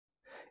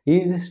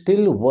Is it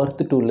still worth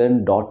to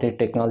learn .NET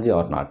technology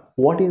or not?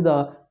 What is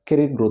the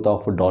career growth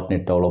of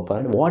 .NET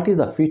developer? What is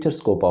the future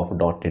scope of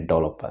 .NET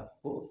developer?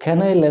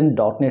 Can I learn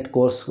 .NET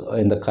course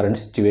in the current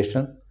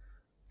situation?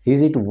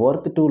 Is it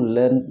worth to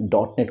learn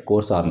 .NET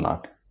course or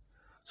not?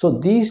 So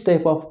these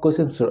type of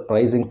questions are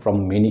rising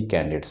from many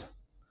candidates.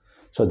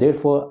 So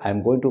therefore,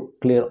 I'm going to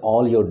clear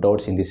all your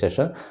doubts in this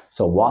session.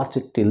 So watch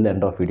it till the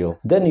end of video.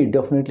 Then you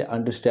definitely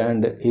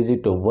understand, is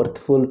it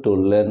worthful to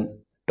learn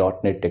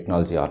 .NET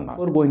technology or not.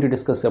 We're going to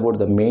discuss about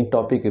the main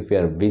topic. If you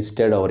have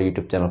visited our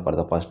YouTube channel for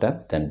the first time,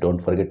 then don't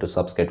forget to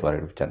subscribe to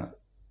our YouTube channel.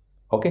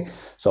 Okay,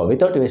 so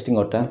without wasting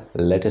our time,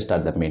 let us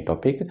start the main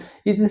topic.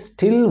 Is it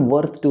still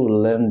worth to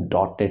learn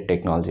 .NET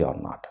technology or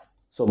not?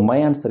 So my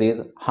answer is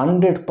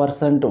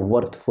 100%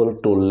 worthful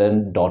to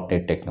learn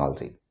 .NET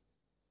technology.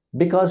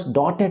 Because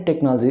 .NET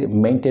technology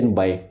maintained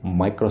by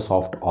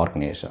Microsoft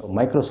organization.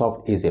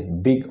 Microsoft is a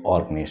big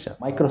organization.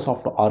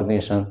 Microsoft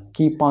organization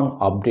keep on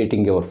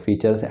updating your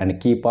features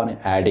and keep on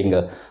adding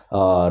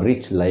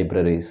rich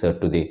libraries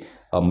to the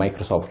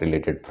Microsoft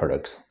related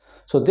products.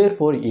 So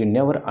therefore, you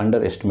never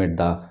underestimate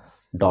the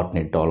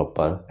 .NET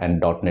developer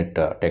and .NET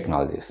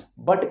technologies.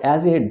 But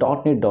as a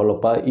 .NET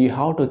developer, you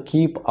have to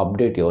keep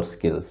update your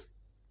skills.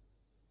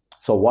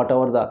 So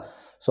whatever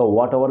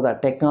the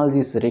technology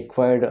is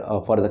required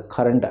for the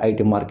current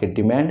IT market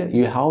demand,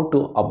 you have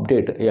to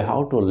update, you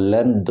have to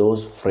learn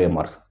those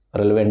frameworks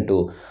relevant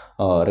to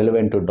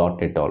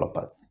 .NET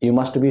developer. You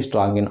must be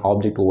strong in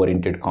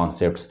object-oriented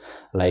concepts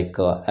like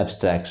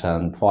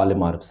abstraction,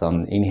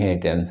 polymorphism,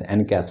 inheritance,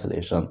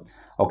 encapsulation.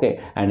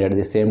 Okay, and at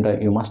the same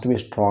time, you must be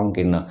strong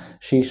in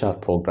C#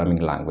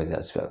 programming language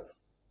as well.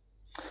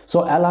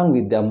 So along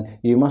with them,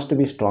 you must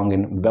be strong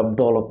in web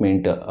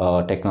development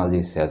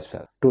technologies as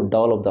well to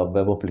develop the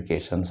web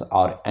applications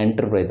or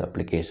enterprise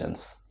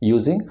applications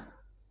using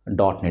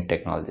 .NET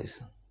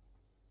technologies.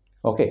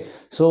 Okay,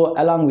 so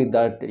along with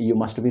that, you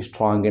must be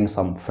strong in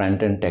some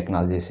front-end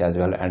technologies as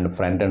well and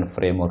front-end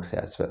frameworks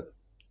as well.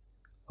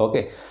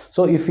 Okay,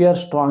 so if you are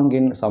strong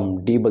in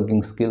some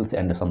debugging skills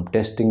and some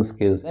testing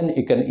skills, then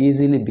you can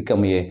easily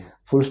become a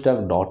full-stack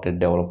 .NET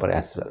developer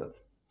as well.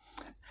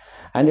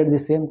 And at the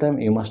same time,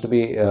 you must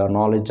be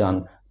knowledge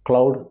on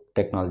cloud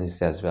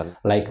technologies as well,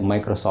 like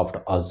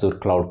Microsoft Azure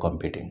cloud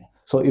computing.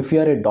 So if you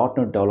are a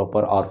 .NET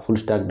developer or full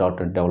stack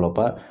 .NET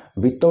developer,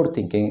 without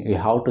thinking, you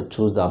have to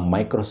choose the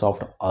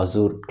Microsoft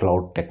Azure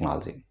cloud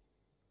technology,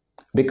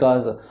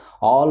 because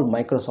all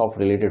Microsoft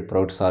related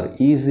products are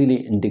easily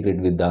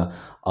integrated with the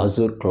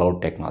Azure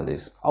cloud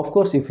technologies. Of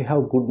course, if you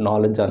have good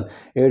knowledge on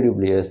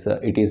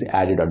AWS, it is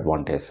added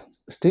advantage.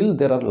 Still,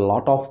 there are a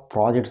lot of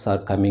projects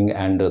are coming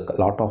and a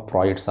lot of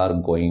projects are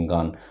going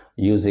on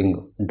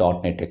using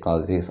 .NET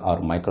technologies or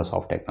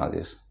Microsoft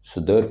technologies.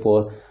 So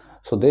therefore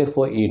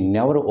you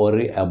never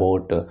worry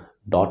about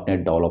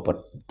 .NET developer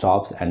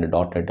jobs and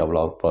 .NET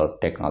developer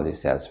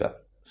technologies as well.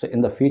 So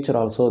in the future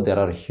also, there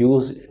are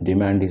huge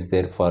demand is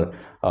there for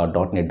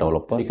 .NET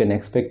developer. You can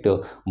expect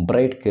a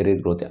bright career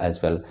growth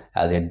as well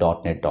as a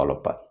 .NET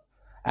developer.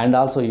 And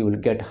also you will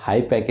get high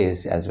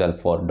packages as well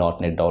for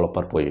 .NET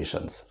developer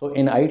positions. So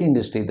in IT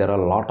industry, there are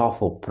a lot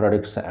of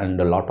products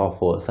and a lot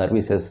of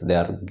services they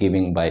are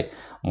giving by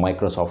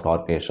Microsoft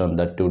organization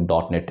that to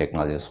 .NET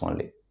technologies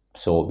only.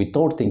 So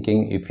without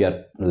thinking, if you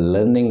are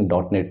learning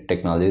 .NET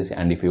technologies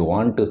and if you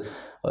want to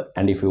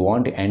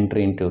enter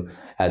into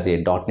as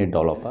a .NET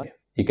developer,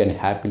 you can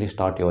happily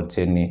start your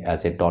journey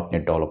as a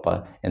 .NET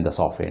developer in the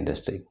software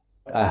industry.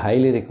 I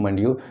highly recommend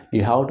you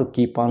have to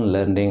keep on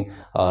learning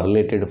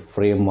related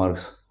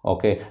frameworks,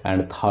 okay,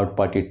 and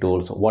third-party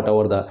tools,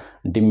 whatever the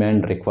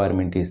demand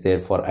requirement is there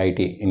for IT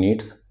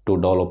needs to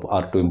develop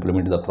or to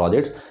implement the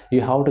projects.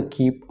 You have to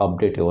keep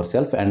update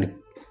yourself and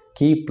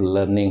keep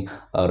learning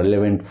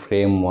relevant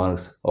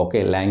frameworks,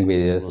 okay,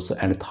 languages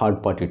and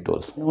third-party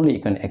tools. Only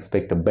you can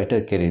expect a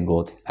better career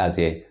growth as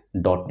a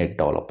 .NET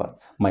developer.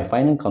 My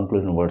final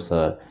conclusion words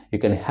are, you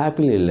can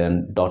happily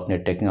learn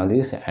 .NET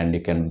technologies and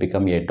you can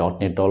become a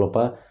 .NET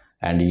developer,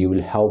 and you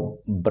will have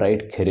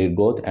bright career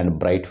growth and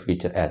bright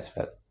future as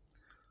well.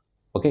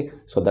 Okay,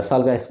 so that's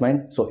all guys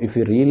mine. So if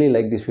you really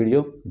like this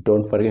video,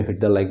 don't forget to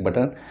hit the like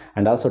button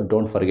and also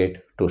don't forget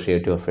to share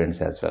to your friends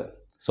as well.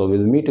 So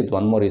we'll meet with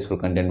one more useful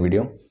content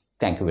video.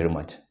 Thank you very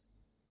much.